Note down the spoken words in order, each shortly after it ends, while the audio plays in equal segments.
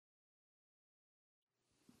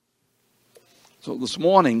So this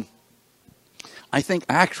morning, I think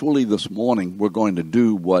actually this morning we're going to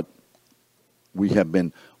do what we have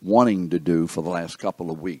been wanting to do for the last couple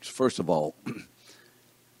of weeks. First of all,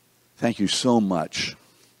 thank you so much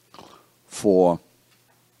for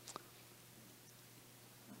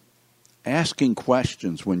asking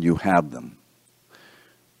questions when you have them.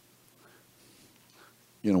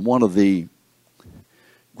 You know, one of the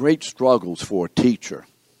great struggles for a teacher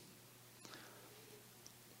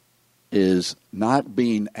is not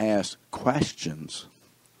being asked questions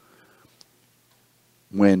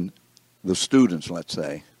when the students, let's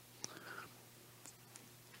say,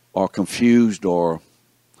 are confused or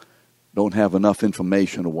don't have enough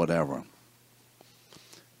information or whatever.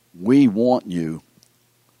 We want you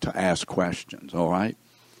to ask questions, all right?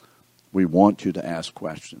 We want you to ask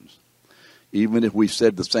questions. Even if we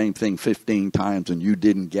said the same thing 15 times and you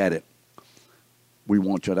didn't get it, we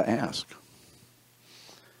want you to ask.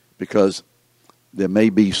 Because there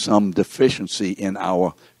may be some deficiency in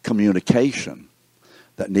our communication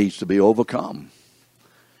that needs to be overcome.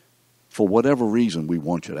 For whatever reason, we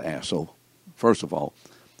want you to ask. So, first of all,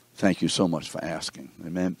 thank you so much for asking.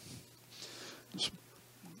 Amen.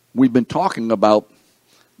 We've been talking about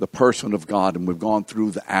the person of God, and we've gone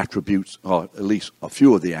through the attributes, or at least a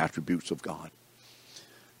few of the attributes of God.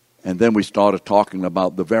 And then we started talking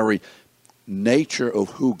about the very nature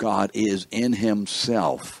of who God is in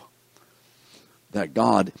himself. That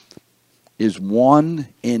God is one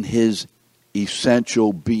in his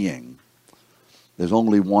essential being. There's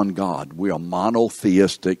only one God. We are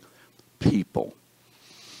monotheistic people.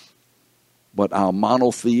 But our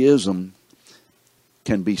monotheism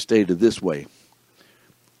can be stated this way.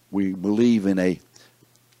 We believe in a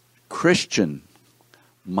Christian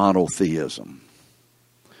monotheism.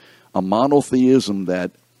 A monotheism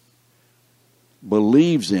that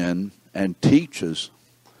believes in and teaches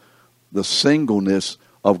the singleness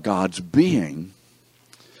of God's being,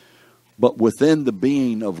 but within the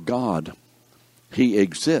being of God, he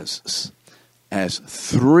exists as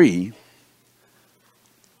three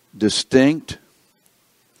distinct,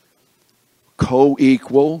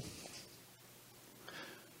 co-equal,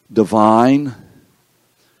 divine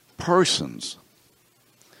persons,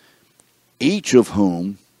 each of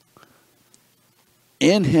whom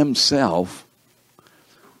in himself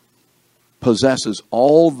possesses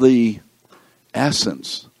all the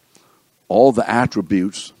essence, all the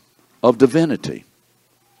attributes of divinity,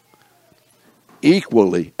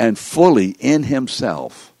 equally and fully in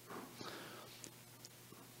himself.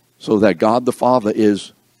 So that God the Father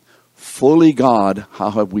is fully God, how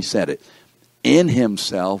have we said it? In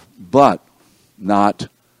himself, but not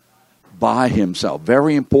by himself.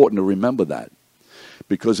 Very important to remember that.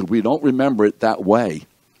 Because if we don't remember it that way,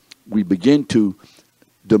 we begin to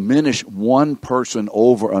diminish one person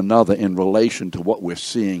over another in relation to what we're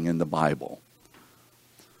seeing in the Bible.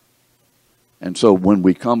 And so when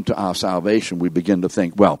we come to our salvation, we begin to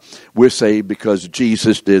think, well, we're saved because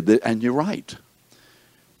Jesus did this, and you're right.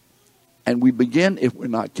 And we begin, if we're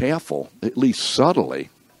not careful, at least subtly,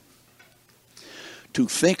 to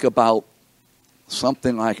think about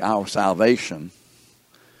something like our salvation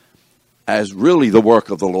as really the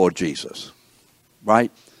work of the Lord Jesus,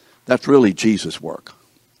 right? That's really Jesus' work.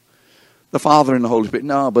 The Father and the Holy Spirit,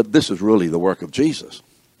 no, but this is really the work of Jesus.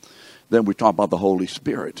 Then we talk about the Holy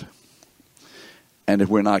Spirit. And if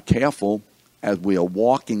we're not careful, as we are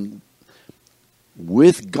walking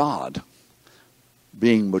with God,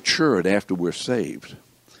 being matured after we're saved,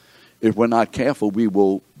 if we're not careful, we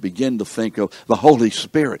will begin to think of the Holy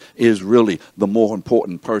Spirit is really the more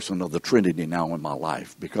important person of the Trinity now in my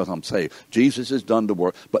life because I'm saved. Jesus has done the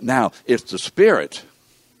work, but now it's the Spirit.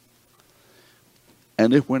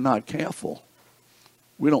 And if we're not careful,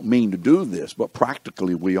 we don't mean to do this, but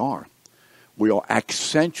practically we are. We are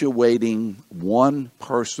accentuating one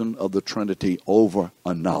person of the Trinity over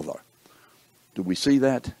another. Do we see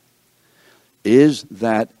that? Is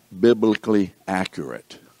that biblically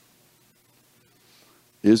accurate?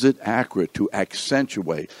 Is it accurate to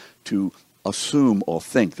accentuate, to assume or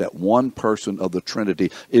think that one person of the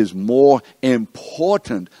Trinity is more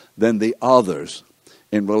important than the others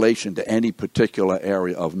in relation to any particular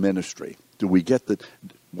area of ministry? Do we get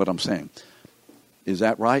what I'm saying? Is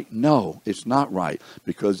that right? No, it's not right,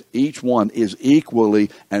 because each one is equally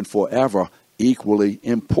and forever equally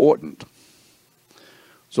important.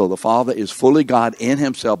 So the Father is fully God in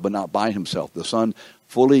himself, but not by himself. The Son,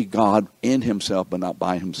 fully God in himself, but not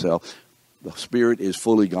by himself. The Spirit is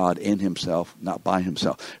fully God in himself, not by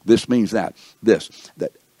himself. This means that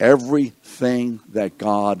everything that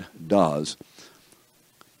God does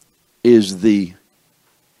is the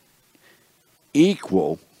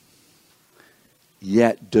equal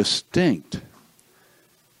yet distinct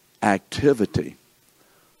activity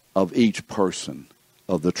of each person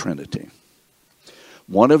of the Trinity.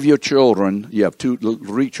 One of your children, you have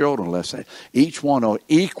three children, let's say. Each one are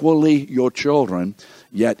equally your children,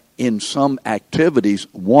 yet in some activities,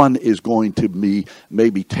 one is going to be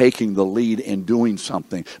maybe taking the lead in doing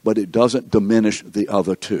something, but it doesn't diminish the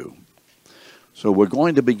other two. So we're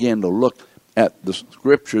going to begin to look at the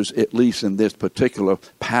scriptures, at least in this particular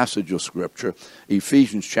passage of scripture,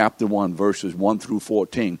 Ephesians chapter 1, verses 1 through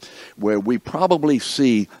 14, where we probably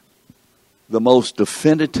see the most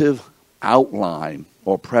definitive outline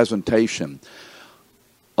or presentation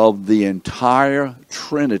of the entire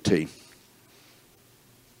Trinity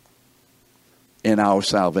in our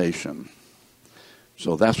salvation.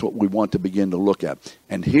 So that's what we want to begin to look at.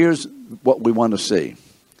 And here's what we want to see.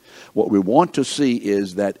 What we want to see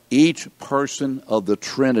is that each person of the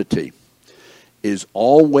Trinity is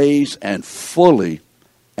always and fully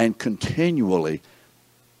and continually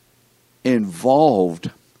involved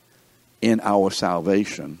in our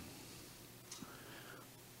salvation,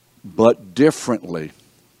 but differently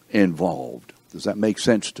involved. Does that make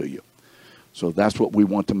sense to you? So that's what we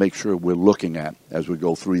want to make sure we're looking at as we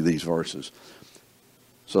go through these verses.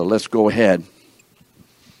 So let's go ahead.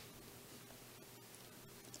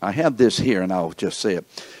 I have this here, and I'll just say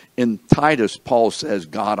it. In Titus, Paul says,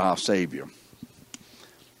 God our Savior.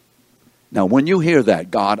 Now, when you hear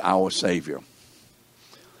that, God our Savior,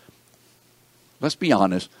 let's be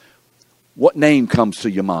honest, what name comes to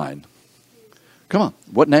your mind? Come on,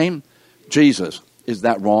 what name? Jesus. Is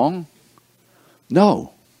that wrong?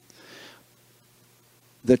 No.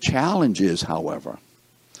 The challenge is, however,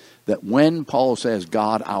 that when Paul says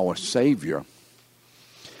God our Savior,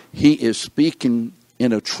 he is speaking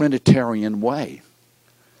in a Trinitarian way.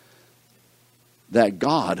 That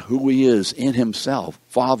God, who he is in himself,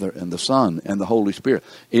 Father and the Son and the Holy Spirit,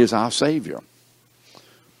 is our Savior.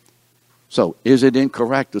 So, is it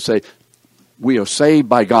incorrect to say we are saved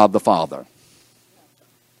by God the Father?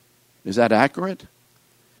 Is that accurate?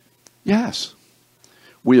 Yes.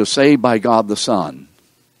 We are saved by God the Son.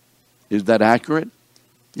 Is that accurate?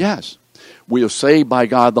 Yes. We are saved by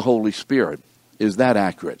God the Holy Spirit. Is that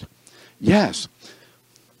accurate? Yes.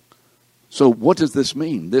 So what does this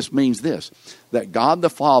mean? This means this, that God the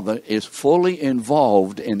Father is fully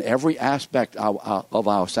involved in every aspect of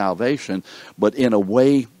our salvation, but in a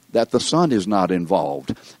way that the Son is not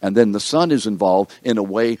involved. And then the Son is involved in a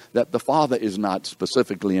way that the Father is not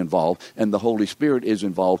specifically involved, and the Holy Spirit is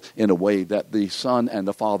involved in a way that the Son and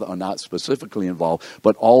the Father are not specifically involved,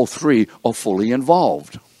 but all three are fully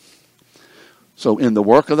involved. So in the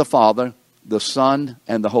work of the Father, the Son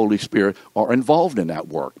and the Holy Spirit are involved in that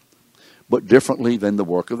work, but differently than the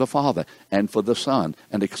work of the Father, and for the Son,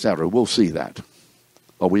 and etc. We'll see that.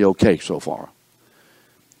 Are we okay so far?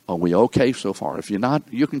 Are we okay so far? If you're not,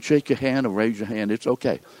 you can shake your hand or raise your hand. It's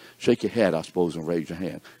okay. Shake your head, I suppose, and raise your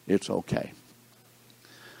hand. It's okay.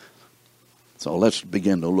 So let's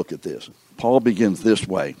begin to look at this. Paul begins this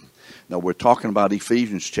way. Now we're talking about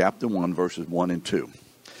Ephesians chapter 1, verses 1 and 2.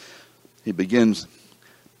 He begins,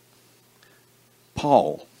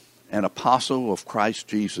 Paul, an apostle of Christ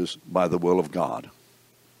Jesus by the will of God.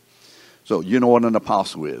 So you know what an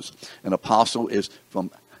apostle is. An apostle is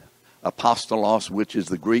from apostolos, which is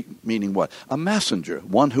the Greek meaning what? A messenger,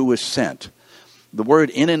 one who is sent. The word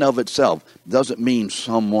in and of itself doesn't mean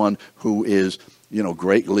someone who is,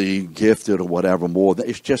 greatly gifted or whatever more.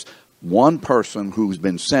 It's just one person who's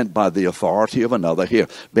been sent by the authority of another. Here,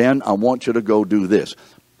 Ben, I want you to go do this.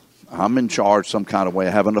 I'm in charge some kind of way.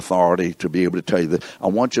 I have an authority to be able to tell you that. I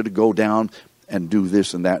want you to go down and do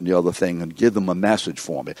this and that and the other thing and give them a message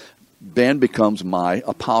for me. Ben becomes my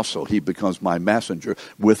apostle. He becomes my messenger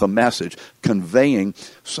with a message conveying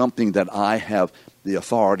something that I have the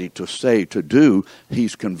authority to say, to do.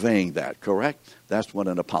 He's conveying that, correct? That's what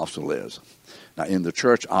an apostle is. Now, in the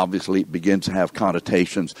church, obviously, it begins to have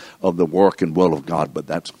connotations of the work and will of God, but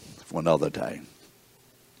that's for another day.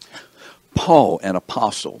 Paul, an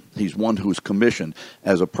apostle, he's one who's commissioned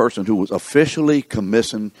as a person who was officially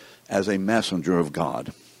commissioned as a messenger of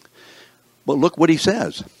God. But look what he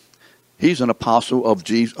says. He's an apostle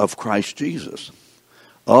of Christ Jesus.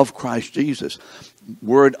 Of Christ Jesus.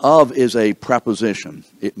 Word of is a preposition.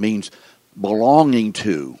 It means belonging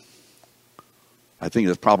to. I think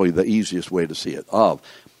that's probably the easiest way to see it. Of.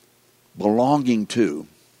 Belonging to.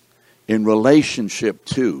 In relationship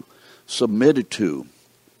to. Submitted to.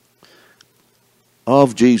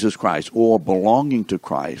 Of Jesus Christ. Or belonging to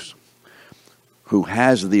Christ. Who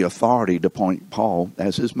has the authority to appoint Paul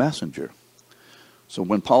as his messenger. So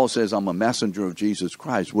when Paul says, I'm a messenger of Jesus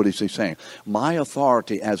Christ, what is he saying? My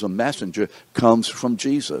authority as a messenger comes from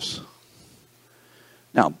Jesus.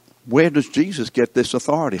 Now, where does Jesus get this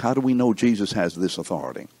authority? How do we know Jesus has this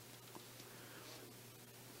authority?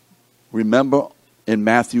 Remember in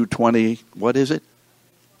Matthew 20, what is it?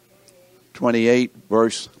 28,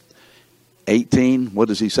 verse 18. What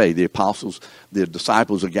does he say? The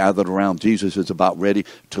disciples are gathered around. Jesus is about ready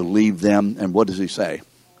to leave them. And what does he say?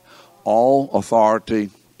 All authority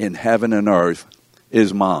in heaven and earth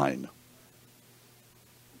is mine.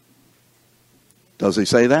 Does he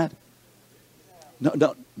say that?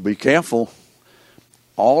 No, be careful.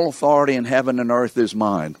 All authority in heaven and earth is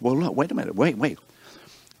mine. Well, look, wait a minute. Wait.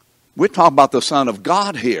 We're talking about the Son of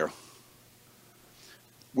God here.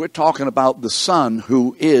 We're talking about the Son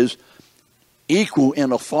who is equal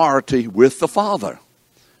in authority with the Father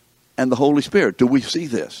and the Holy Spirit. Do we see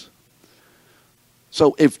this?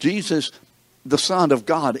 So if Jesus, the Son of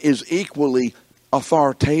God, is equally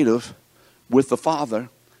authoritative with the Father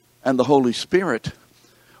and the Holy Spirit,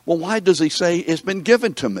 well, why does he say it's been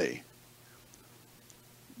given to me?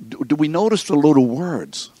 Do we notice the little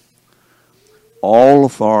words? All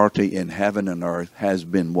authority in heaven and earth has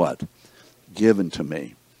been what? Given to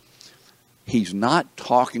me. He's not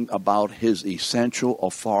talking about his essential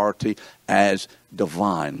authority as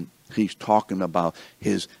divine. He's talking about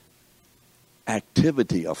his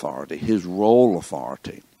activity authority, his role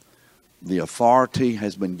authority. The authority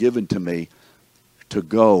has been given to me to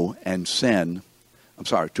go and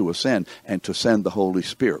to ascend and to send the Holy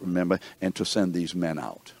Spirit, remember, and to send these men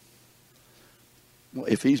out. Well,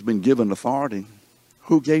 if he's been given authority,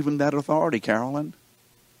 who gave him that authority, Carolyn?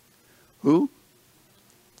 Who?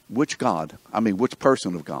 Which God? Which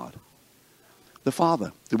person of God? The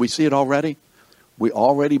Father. Did we see it already? We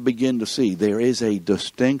already begin to see there is a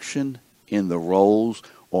distinction in the roles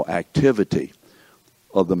or activity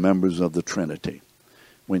of the members of the Trinity.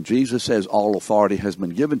 When Jesus says all authority has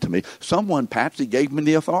been given to me, someone, Patsy, gave me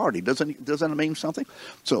the authority. Doesn't it mean something?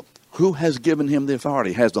 So who has given him the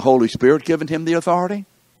authority? Has the Holy Spirit given him the authority?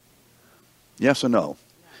 Yes or no?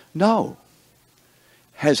 No.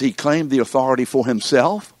 Has he claimed the authority for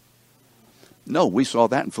himself? No, we saw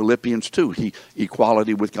that in Philippians 2.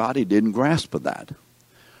 Equality with God, he didn't grasp of that.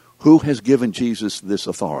 Who has given Jesus this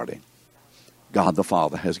authority? God the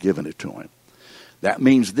Father has given it to him. That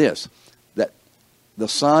means this, that the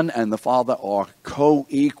Son and the Father are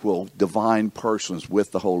co-equal divine persons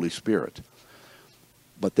with the Holy Spirit.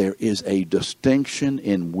 But there is a distinction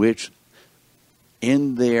in which,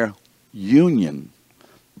 in their union,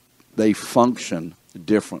 they function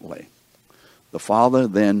differently. The Father,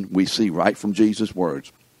 then, we see right from Jesus'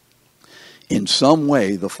 words, in some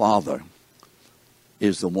way the Father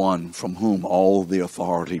is the one from whom all the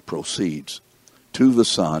authority proceeds to the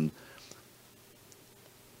Son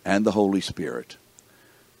and the Holy Spirit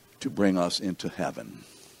to bring us into heaven.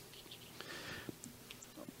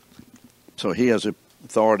 So he has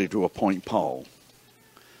authority to appoint Paul.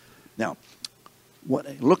 Now,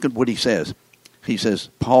 look at what he says. He says,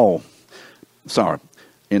 in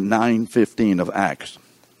 9:15 of Acts,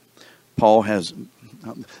 Paul has,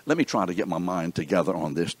 let me try to get my mind together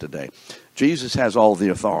on this today. Jesus has all the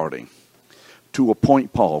authority to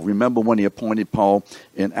appoint Paul. Remember when he appointed Paul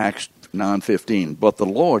in Acts 9:15, but the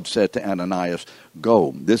Lord said to Ananias,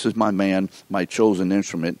 go, this is my man, my chosen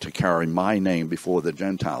instrument to carry my name before the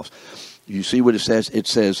Gentiles. You see what it says? It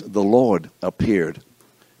says the Lord appeared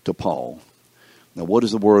to Paul. Now what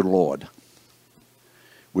is the word Lord?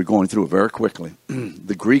 We're going through it very quickly.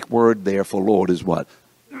 The Greek word there for Lord is what?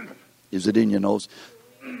 Is it in your notes?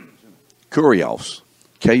 Kurios.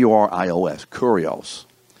 K-U-R-I-O-S. Kurios.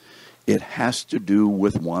 It has to do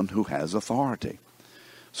with one who has authority.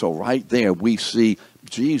 So right there we see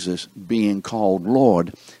Jesus being called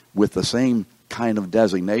Lord with the same kind of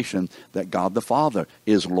designation that God the Father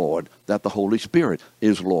is Lord, that the Holy Spirit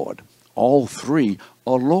is Lord. All three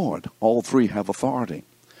are Lord. All three have authority.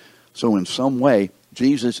 So in some way,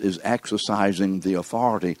 Jesus is exercising the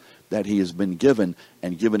authority that he has been given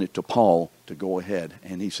and given it to Paul to go ahead.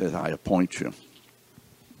 And he says, I appoint you.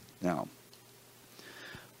 Now,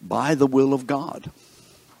 by the will of God.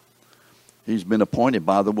 He's been appointed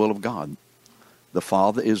by the will of God. The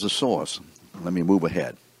Father is the source. Let me move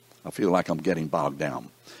ahead. I feel like I'm getting bogged down.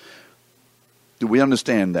 Do we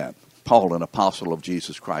understand that? Paul, an apostle of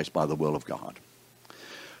Jesus Christ by the will of God.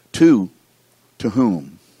 To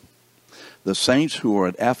whom? The saints who are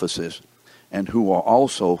at Ephesus and who are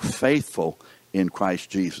also faithful in Christ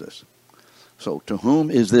Jesus. So to whom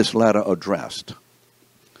is this letter addressed?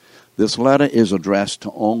 This letter is addressed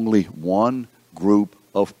to only one group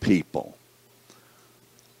of people.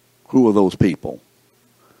 Who are those people?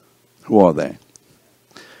 Who are they?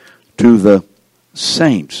 To the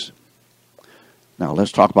saints. Now,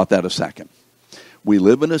 let's talk about that a second. We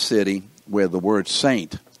live in a city where the word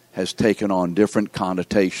saint has taken on different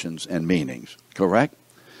connotations and meanings, correct?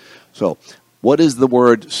 So, what is the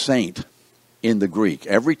word saint in the Greek?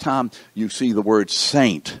 Every time you see the word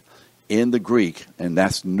saint in the Greek, and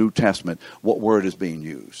that's New Testament, what word is being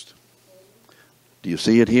used? Do you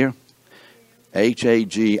see it here?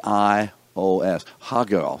 Hagios,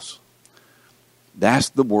 hagios. That's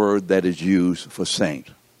the word that is used for saint.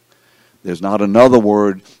 There's not another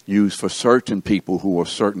word used for certain people who are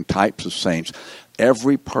certain types of saints.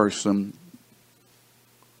 Every person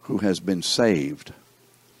who has been saved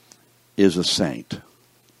is a saint.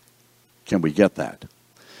 Can we get that?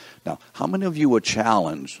 Now, how many of you are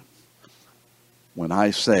challenged when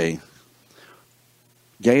I say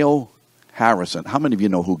Gail Harrison? How many of you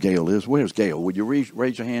know who Gail is? Where's Gail? Would you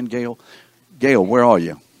raise your hand, Gail? Gail, where are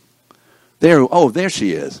you? There. Oh, there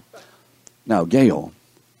she is. Now, Gail,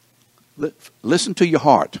 listen to your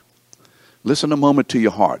heart. Listen a moment to your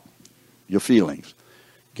heart, your feelings.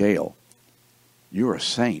 Gail, you're a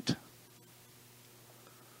saint.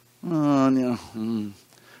 How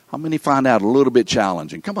many find out a little bit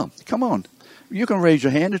challenging? Come on. You can raise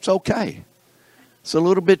your hand. It's okay. It's a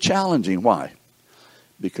little bit challenging. Why?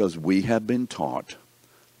 Because we have been taught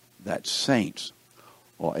that saints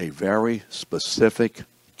are a very specific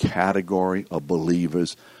category of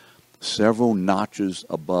believers, several notches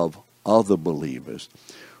above other believers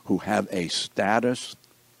who have a status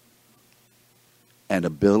and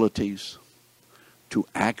abilities to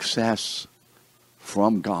access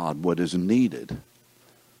from God what is needed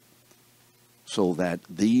so that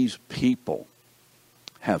these people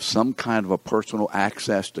have some kind of a personal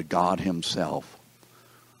access to God himself.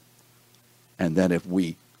 And that if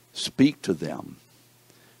we speak to them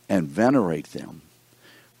and venerate them,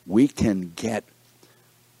 we can get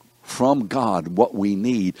from God what we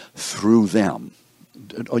need through them.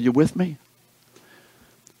 Are you with me?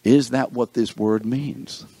 Is that what this word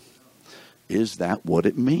means? Is that what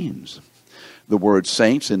it means? The word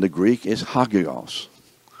saints in the Greek is hagios.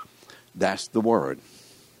 That's the word.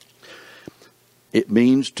 It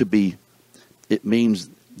means the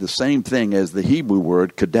same thing as the Hebrew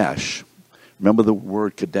word kadesh. Remember the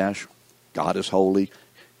word kadesh? God is holy,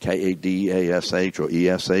 K-A-D-A-S-H or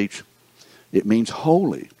E-S-H. It means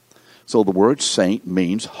holy. So the word saint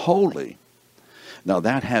means holy. Now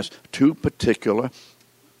that has two particular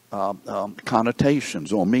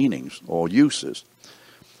connotations or meanings or uses.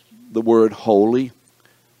 The word holy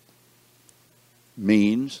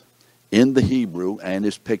means in the Hebrew and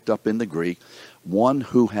is picked up in the Greek, one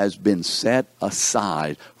who has been set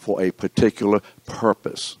aside for a particular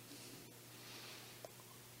purpose.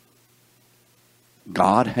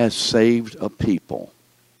 God has saved a people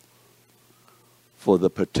for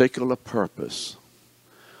the particular purpose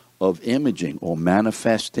of imaging or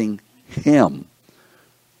manifesting him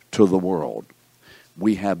to the world.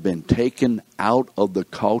 We have been taken out of the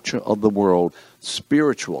culture of the world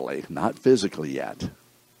spiritually, not physically yet.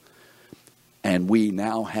 And we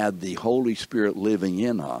now have the Holy Spirit living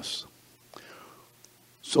in us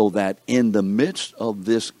so that in the midst of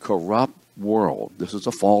this corrupt world, this is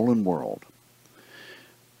a fallen world,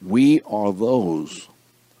 we are those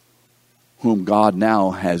whom God now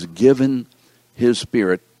has given his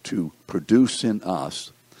Spirit to produce in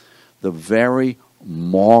us the very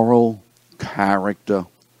moral character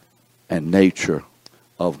and nature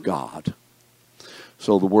of God.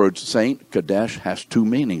 So the word saint, kadesh, has two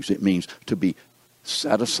meanings. It means to be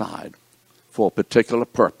set aside for a particular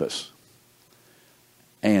purpose.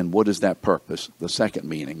 And what is that purpose? The second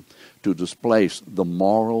meaning, to display the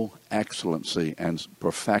moral excellency and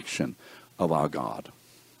perfection of our God.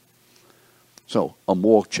 So a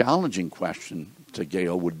more challenging question to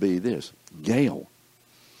Gail would be this. Gail,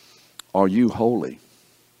 are you holy?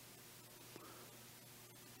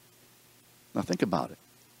 Now think about it.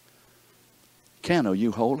 Ken, are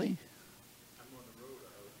you holy?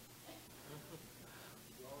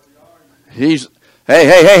 Hey.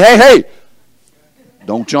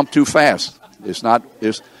 Don't jump too fast. It's not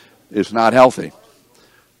healthy.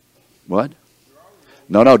 What?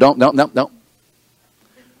 No, don't.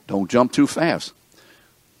 Don't jump too fast.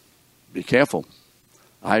 Be careful.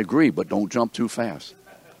 I agree, but don't jump too fast.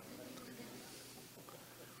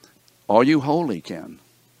 Are you holy, Ken?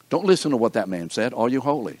 Don't listen to what that man said. Are you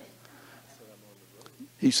holy?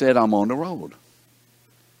 He said, I'm on the road.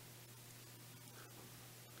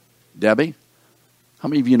 Debbie? How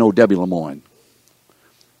many of you know Debbie Lemoyne?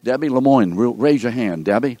 Debbie Lemoyne, raise your hand.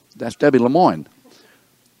 Debbie? That's Debbie Lemoyne.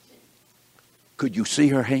 Could you see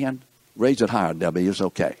her hand? Raise it higher, Debbie. It's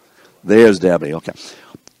okay. There's Debbie. Okay.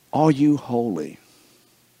 Are you holy?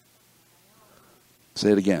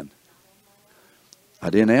 Say it again. I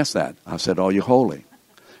didn't ask that. I said, are you holy?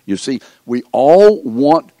 You see, we all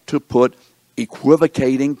want to put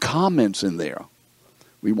equivocating comments in there.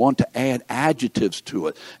 We want to add adjectives to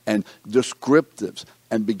it and descriptives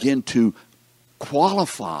and begin to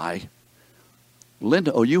qualify.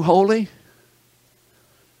 Linda, are you holy?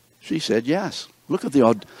 She said yes. Listen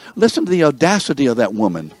to the audacity of that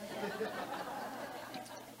woman.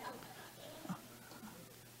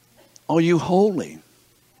 Are you holy?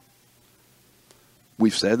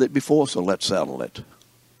 We've said it before, so let's settle it.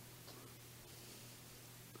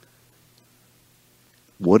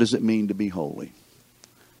 What does it mean to be holy?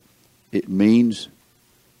 It means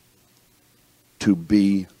to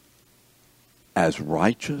be as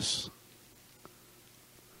righteous,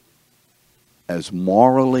 as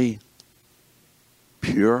morally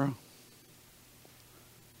pure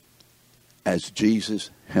as Jesus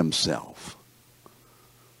himself.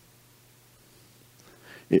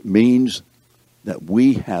 It means that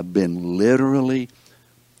we have been literally,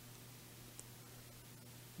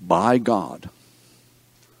 by God,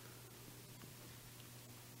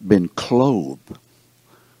 been clothed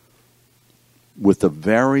with the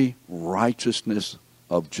very righteousness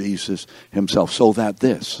of Jesus himself. So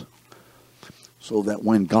that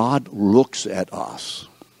when God looks at us,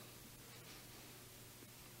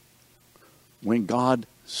 when God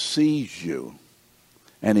sees you,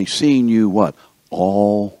 and he's seeing you what?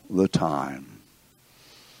 All the time.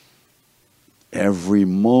 Every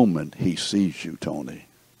moment he sees you, Tony.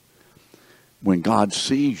 When God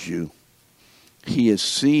sees you, he is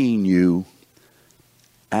seeing you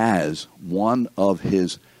as one of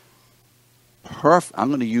his I'm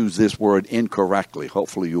going to use this word incorrectly.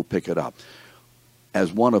 Hopefully you'll pick it up.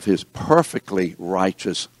 As one of his perfectly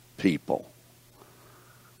righteous people.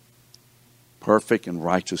 Perfect and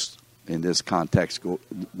righteous in this context go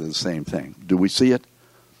the same thing. Do we see it?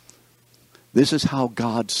 This is how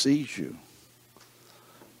God sees you.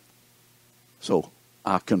 So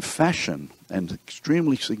our confession, and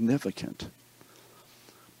extremely significant,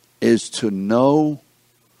 is to know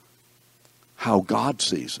how God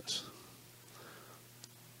sees us.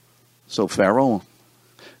 So Pharaoh,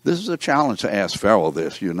 this is a challenge to ask Pharaoh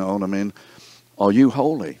this, you know what I mean? Are you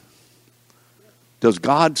holy? Does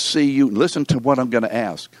God see you? Listen to what I'm going to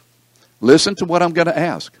ask. Listen to what I'm going to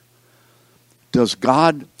ask. Does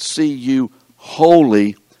God see you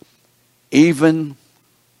holy even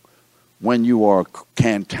when you are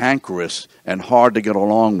cantankerous and hard to get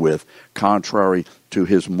along with, contrary to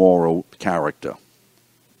his moral character?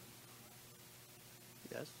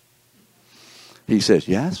 Yes. He says,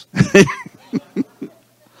 yes.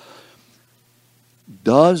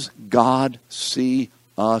 Does God see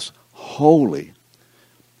us holy,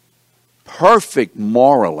 perfect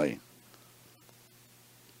morally?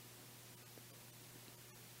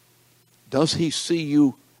 Does he see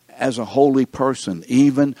you as a holy person,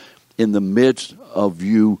 even in the midst of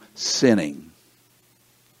you sinning?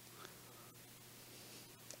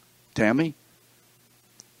 Tammy?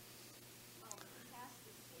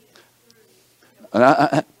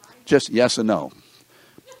 Just yes or no.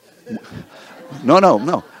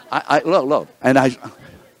 No. I look. And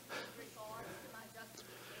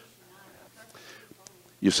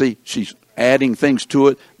you see, she's adding things to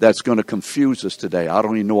it that's going to confuse us today. I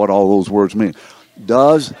don't even know what all those words mean.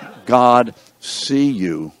 Does God see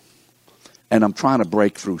you? And I'm trying to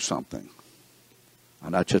break through something.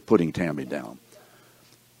 I'm not just putting Tammy down.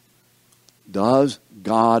 Does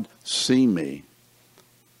God see me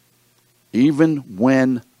even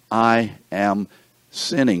when I am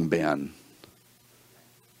sinning, Ben?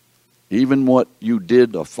 Even what you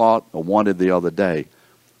did or thought or wanted the other day,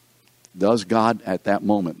 does God at that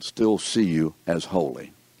moment still see you as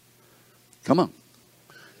holy? Come on.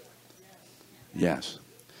 Yes.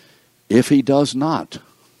 If he does not,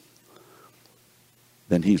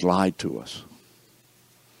 then he's lied to us.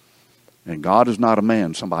 And God is not a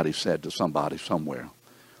man, somebody said to somebody somewhere,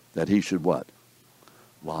 that he should what?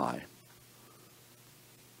 Lie.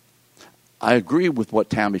 I agree with what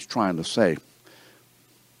Tammy's trying to say.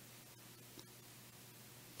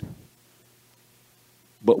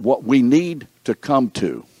 But what we need to come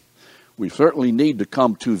to, we certainly need to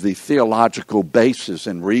come to the theological basis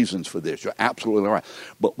and reasons for this. You're absolutely right.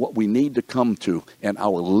 But what we need to come to in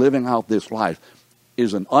our living out this life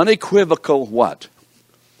is an unequivocal what?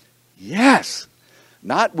 Yes.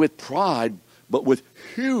 Not with pride, but with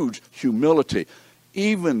huge humility.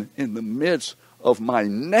 Even in the midst of my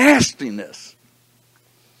nastiness,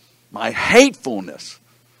 my hatefulness,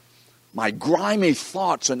 my grimy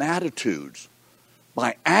thoughts and attitudes,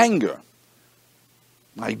 my anger,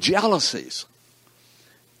 my jealousies,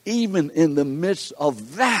 even in the midst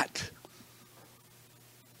of that,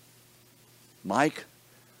 Mike,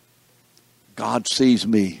 God sees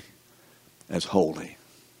me as holy.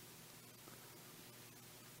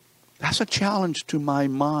 That's a challenge to my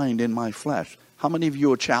mind and my flesh. How many of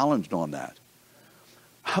you are challenged on that?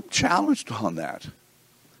 I'm challenged on that.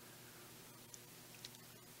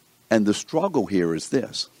 And the struggle here is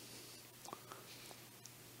this.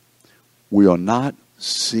 We are not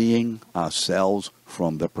seeing ourselves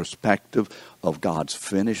from the perspective of God's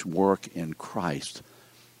finished work in Christ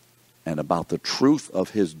and about the truth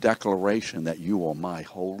of his declaration that you are my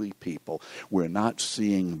holy people. We're not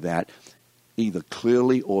seeing that either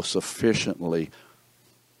clearly or sufficiently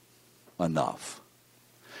enough.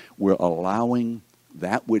 We're allowing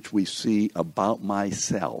that which we see about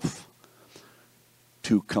myself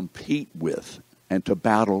to compete with and to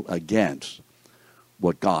battle against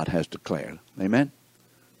what God has declared. Amen?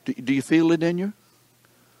 Do you feel it in you?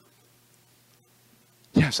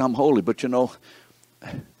 Yes, I'm holy, but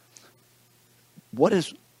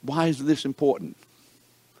why is this important?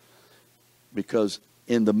 Because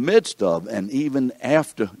in the midst of and even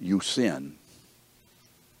after you sin,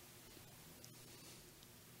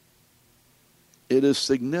 it is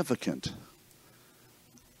significant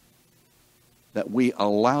that we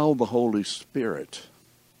allow the Holy Spirit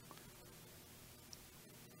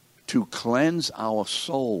to cleanse our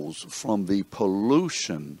souls from the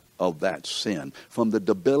pollution of that sin, from the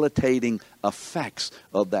debilitating effects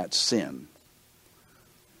of that sin,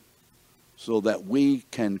 so that we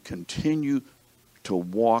can continue to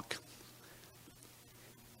walk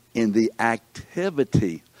in the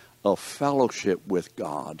activity of fellowship with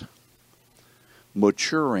God,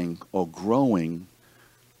 maturing or growing,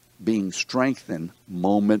 being strengthened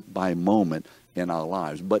moment by moment in our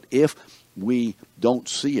lives. But if we don't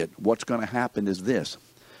see it, what's going to happen is this,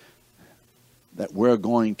 that we're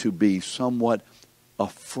going to be somewhat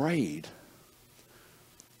afraid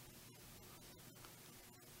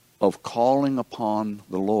of calling upon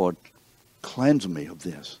the Lord, cleanse me of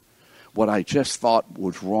this. What I just thought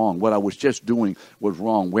was wrong. What I was just doing was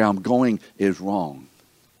wrong. Where I'm going is wrong.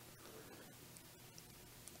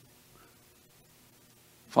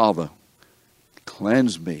 Father,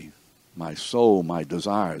 cleanse me, my soul, my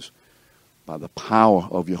desires, by the power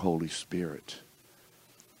of your Holy Spirit.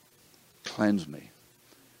 Cleanse me.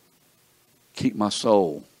 Keep my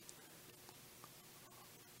soul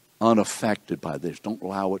unaffected by this. Don't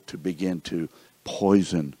allow it to begin to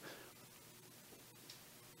poison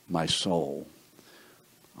my soul.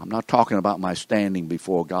 I'm not talking about my standing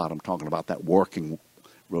before God. I'm talking about that working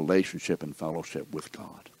relationship and fellowship with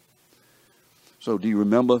God. So do you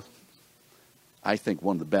remember? I think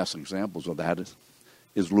one of the best examples of that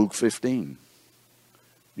is Luke 15.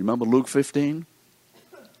 You remember Luke 15?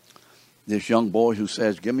 This young boy who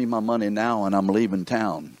says, give me my money now and I'm leaving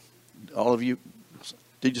town. All of you,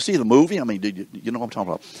 did you see the movie? I mean, you know what I'm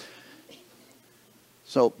talking about?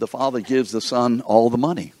 So the father gives the son all the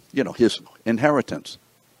money, his inheritance.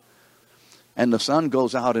 And the son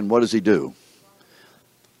goes out and what does he do?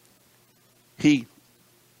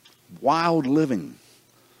 Wild living,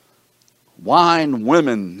 wine,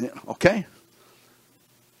 women, okay?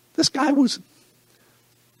 This guy was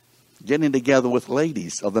getting together with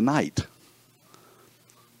ladies of the night.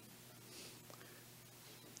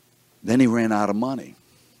 Then he ran out of money.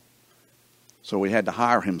 So he had to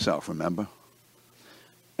hire himself, remember?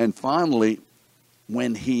 And finally,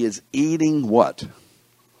 when he is eating what?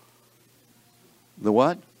 The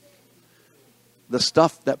what? The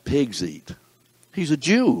stuff that pigs eat. He's a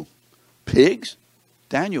Jew. Pigs?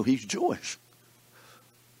 Daniel, he's Jewish.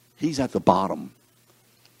 He's at the bottom.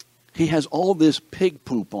 He has all this pig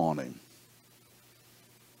poop on him.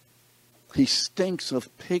 He stinks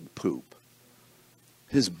of pig poop.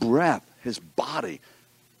 His breath, his body,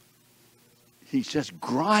 he's just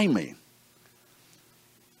grimy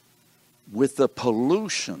with the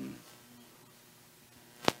pollution.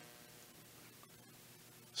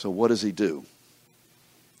 So what does he do?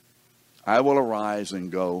 I will arise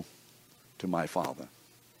and go to my father.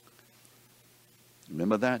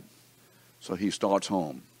 Remember that? So he starts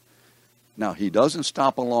home. Now, he doesn't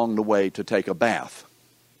stop along the way to take a bath.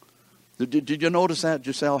 Did you notice that,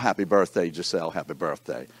 Giselle? Happy birthday, Giselle. Happy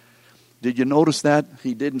birthday. Did you notice that?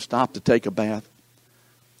 He didn't stop to take a bath.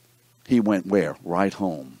 He went where? Right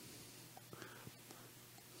home.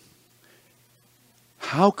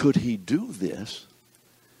 How could he do this?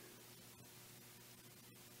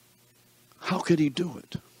 How could he do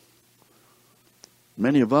it?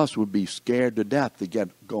 Many of us would be scared to death to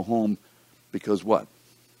go home because what?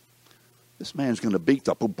 this man's going to beat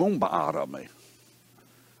the boomba out of me.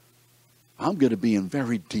 I'm going to be in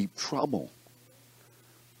very deep trouble.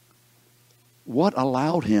 What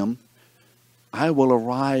allowed him? I will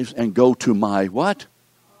arise and go to my what?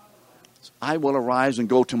 I will arise and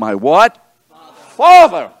go to my what?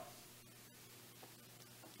 Father.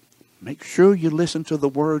 Make sure you listen to the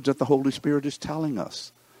words that the Holy Spirit is telling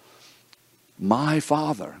us. My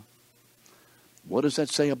Father. What does that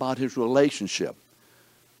say about his relationship?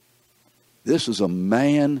 This is a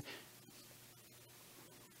man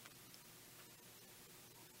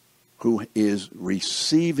who is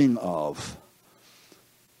receiving of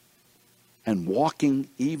and walking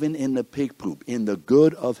even in the pig poop, in the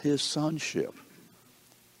good of his sonship.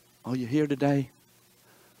 Are you here today?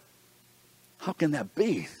 How can that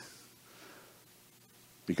be?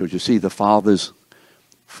 Because you see, the Father's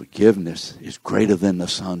forgiveness is greater than the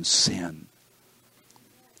Son's sin.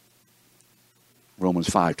 Romans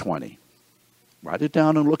 5:20. Write it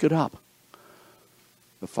down and look it up.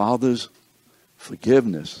 The Father's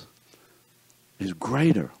forgiveness is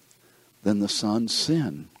greater than the Son's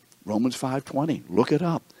sin. Romans 5:20. Look it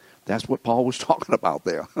up. That's what Paul was talking about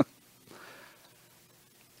there.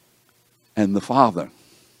 And the Father,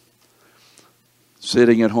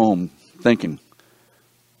 sitting at home thinking,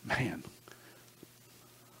 man,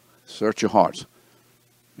 search your hearts.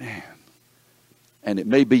 Man. And it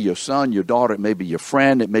may be your son, your daughter, it may be your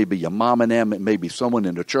friend, it may be your mom and them, it may be someone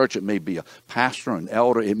in the church, it may be a pastor, an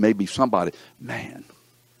elder, it may be somebody. Man,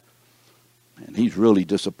 he's really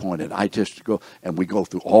disappointed. I just go, and we go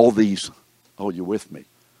through all these. Oh, you're with me?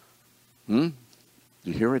 You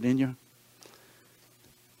hear it in you?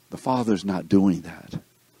 The Father's not doing that.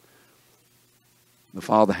 The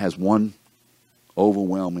Father has one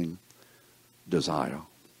overwhelming desire.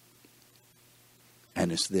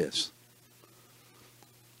 And it's this.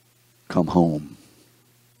 Come home.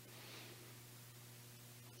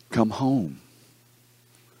 Come home.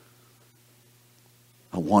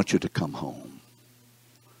 I want you to come home.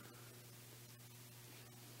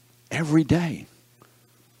 Every day.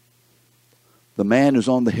 The man is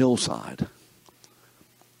on the hillside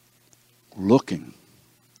looking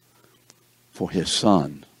for his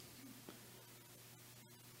son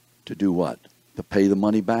to do what? To pay the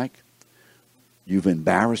money back? You've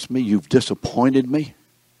embarrassed me. You've disappointed me.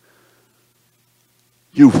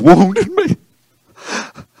 You've wounded me.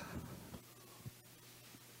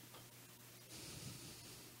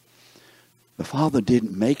 The Father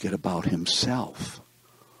didn't make it about himself.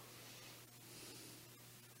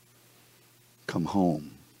 Come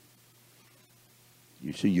home.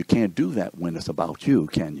 You see, you can't do that when it's about you,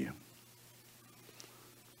 can you?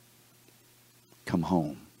 Come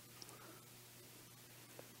home.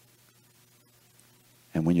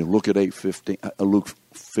 And when you look at Luke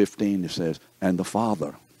 15, it says, and the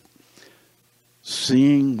Father,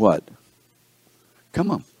 seeing what?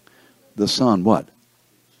 Come on. The Son, what?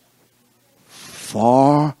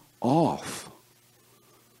 Far off.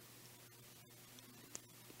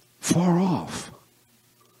 Far off.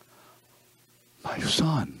 My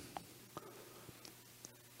son.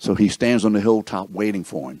 So he stands on the hilltop waiting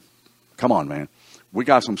for him. Come on, man. We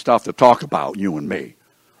got some stuff to talk about, you and me.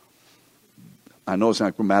 I know it's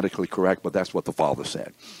not grammatically correct, but that's what the Father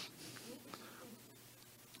said.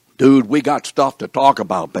 Dude, we got stuff to talk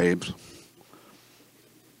about, babes.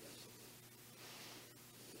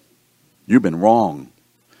 You've been wrong.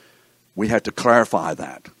 We have to clarify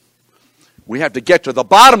that. We have to get to the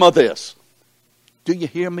bottom of this. Do you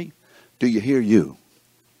hear me? Do you hear you?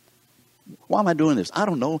 Why am I doing this? I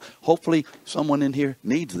don't know. Hopefully someone in here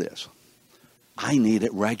needs this. I need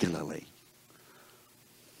it regularly.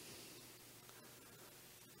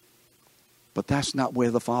 But that's not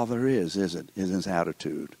where the Father is it? In his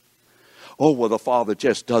attitude. Oh, well, the Father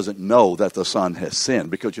just doesn't know that the Son has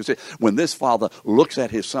sinned. Because you see, when this Father looks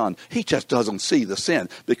at his Son, he just doesn't see the sin.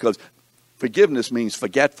 Because forgiveness means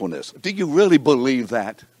forgetfulness. Do you really believe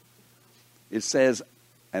that? It says,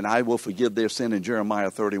 and I will forgive their sin in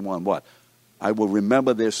Jeremiah 31. What? I will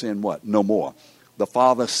remember their sin, what? No more. The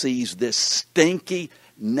Father sees this stinky,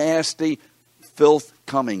 nasty filth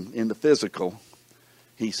coming in the physical.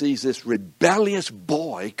 He sees this rebellious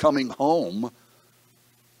boy coming home.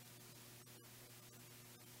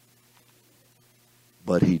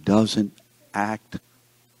 But he doesn't act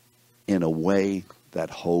in a way that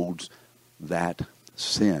holds that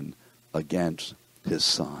sin against his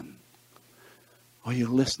Son. Are you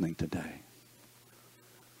listening today?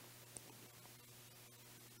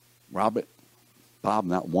 Robert, Bob,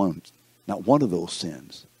 not one of those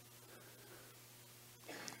sins.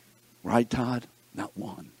 Right, Todd? Not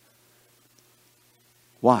one.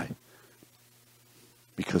 Why?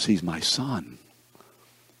 Because he's my son.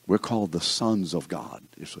 We're called the sons of God.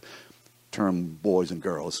 It's a term boys and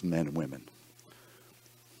girls, men and women.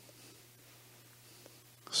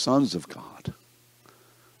 Sons of God.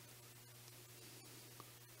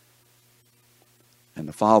 And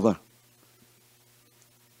the Father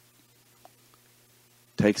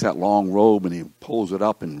takes that long robe and he pulls it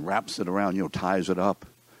up and wraps it around, ties it up.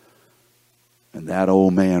 And that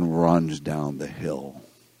old man runs down the hill.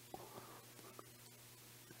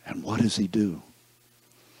 And what does he do?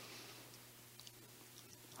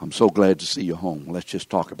 I'm so glad to see you home. Let's just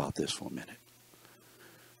talk about this for a minute.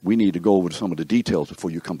 We need to go over some of the details before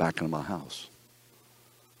you come back into my house.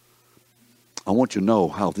 I want you to know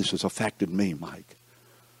how this has affected me, Mike.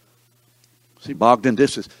 See, Bogdan,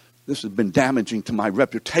 this has been damaging to my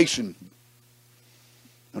reputation.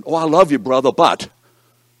 And I love you, brother, but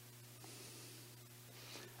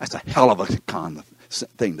that's a hell of a kind of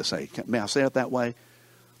thing to say. May I say it that way?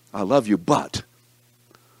 I love you, but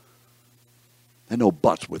there are no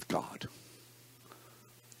buts with God.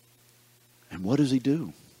 And what does he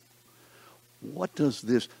do? What does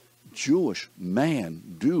this Jewish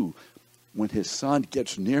man do when his son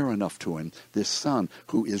gets near enough to him? This son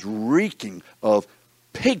who is reeking of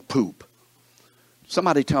pig poop.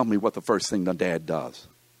 Somebody tell me what the first thing the dad does.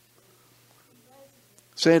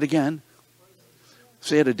 Say it again.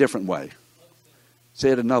 Say it a different way. Say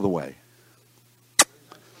it another way.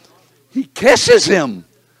 He kisses him.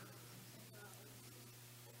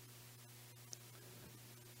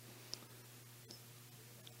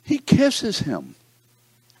 He kisses him.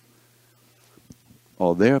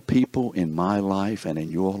 Oh, there are people in my life and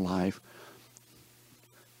in your life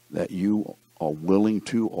that you are willing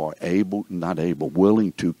to or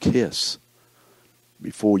willing to kiss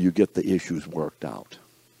before you get the issues worked out.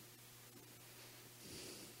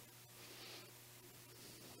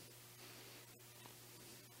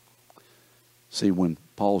 See, when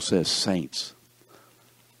Paul says saints,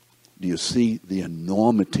 do you see the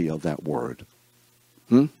enormity of that word?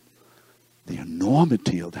 The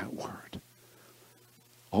enormity of that word.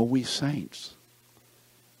 Are we saints?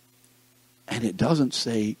 And it doesn't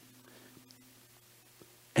say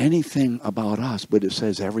anything about us, but it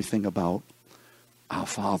says everything about our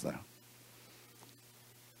Father.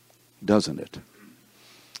 Doesn't it?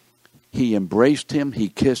 He embraced him, he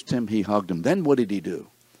kissed him, he hugged him. Then what did he do?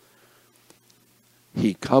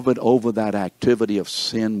 He covered over that activity of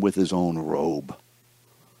sin with his own robe.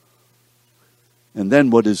 And then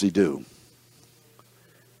what does he do?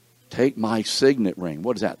 Take my signet ring.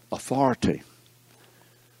 What is that? Authority.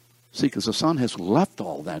 See, because the son has left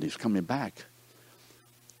all that. He's coming back.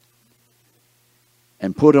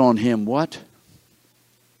 And put on him what?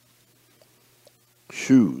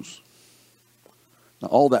 Shoes. Now,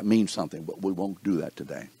 all that means something, but we won't do that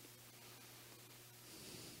today.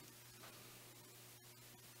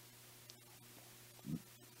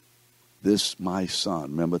 This, my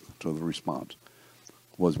son, remember to the response,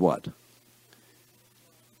 was what?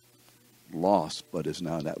 Lost, but is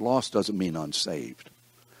now that. Lost doesn't mean unsaved.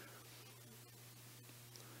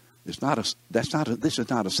 This is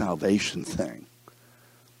not a salvation thing.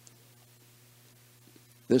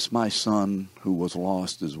 This, my son, who was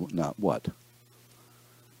lost, is not what?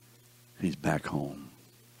 He's back home.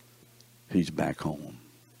 He's back home.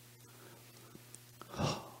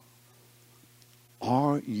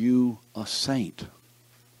 Are you a saint?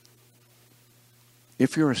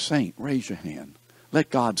 If you're a saint, raise your hand. Let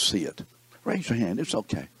God see it. Raise your hand. It's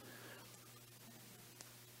okay.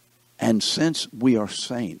 And since we are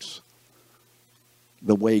saints,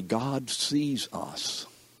 the way God sees us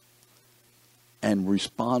and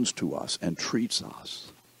responds to us and treats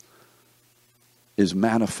us is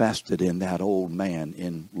manifested in that old man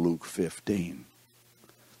in Luke 15.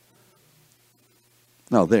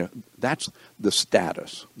 Now, that's the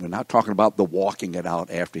status. We're not talking about the walking it out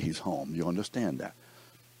after he's home. You understand that?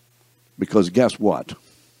 Because guess what?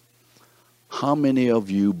 How many of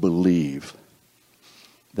you believe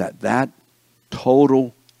that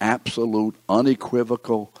total, absolute,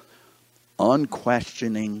 unequivocal,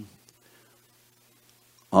 unquestioning,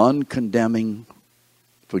 uncondemning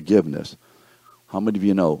forgiveness, how many of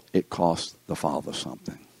you know it costs the Father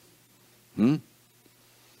something?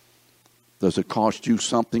 Does it cost you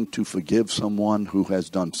something to forgive someone who has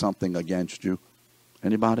done something against you?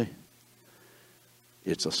 Anybody?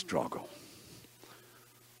 It's a struggle.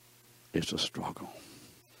 It's a struggle.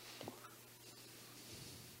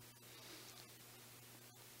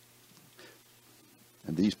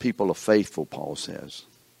 And these people are faithful, Paul says.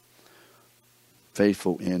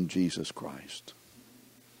 Faithful in Jesus Christ.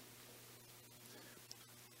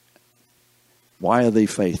 Why are they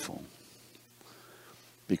faithful?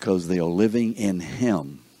 because they are living in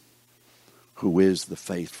Him who is the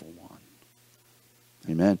faithful one.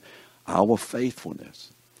 Amen. Our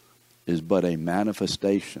faithfulness is but a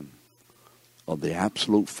manifestation of the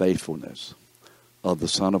absolute faithfulness of the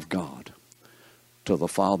Son of God to the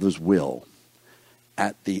Father's will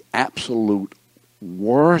at the absolute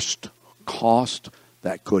worst cost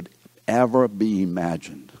that could ever be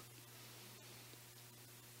imagined.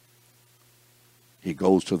 He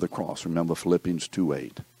goes to the cross. Remember Philippians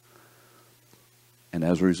 2:8. And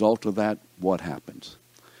as a result of that, what happens?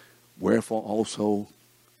 Wherefore also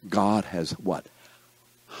God has what?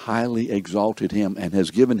 Highly exalted him and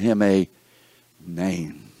has given him a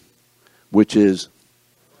name, which is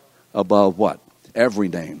above what? Every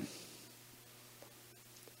name.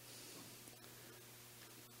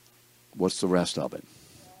 What's the rest of it?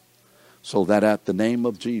 So that at the name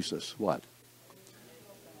of Jesus, what?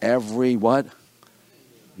 Every what?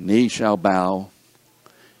 Knee shall bow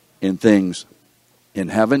in things in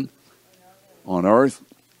heaven, on earth,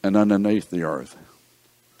 and underneath the earth.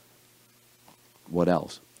 What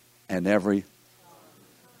else? And every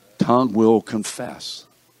tongue will confess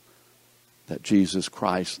that Jesus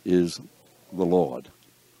Christ is the Lord.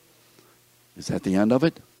 Is that the end of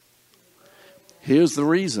it? Here's the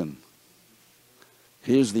reason.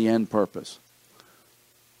 Here's the end purpose.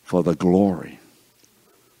 For the glory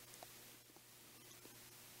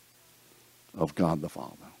of God the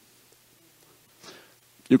Father.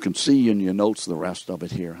 You can see in your notes the rest of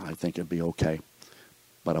it here. I think it'd be okay.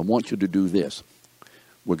 But I want you to do this.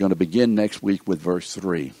 We're going to begin next week with verse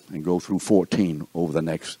 3 and go through 14 over the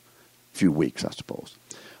next few weeks, I suppose.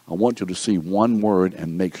 I want you to see one word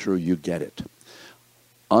and make sure you get it.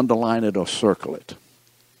 Underline it or circle it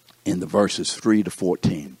in the verses 3 to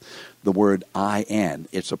 14. The word I-N,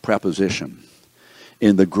 it's a preposition.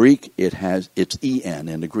 In the Greek, it's E-N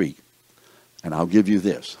in the Greek. And I'll give you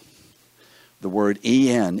this. The word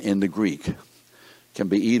E-N in the Greek can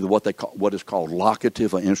be either what is called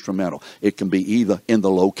locative or instrumental. It can be either in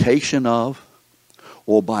the location of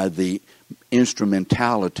or by the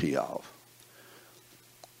instrumentality of.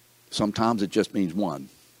 Sometimes it just means one.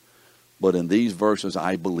 But in these verses,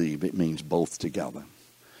 I believe it means both together.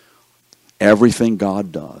 Everything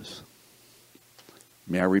God does.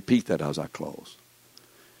 May I repeat that as I close?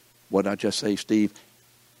 What did I just say, Steve?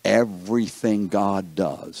 Everything God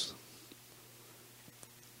does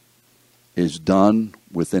is done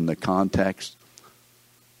within the context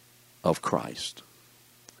of Christ.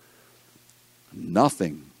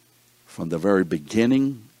 Nothing from the very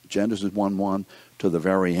beginning, Genesis 1:1, to the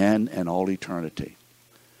very end and all eternity.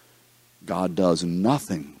 God does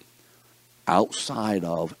nothing outside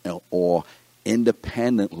of or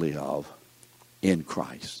independently of in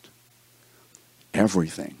Christ.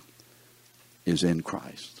 Everything is in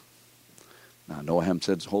Christ. Now, I know I haven't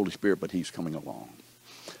said it's the Holy Spirit, but He's coming along.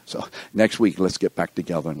 So next week, let's get back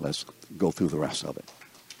together and let's go through the rest of it.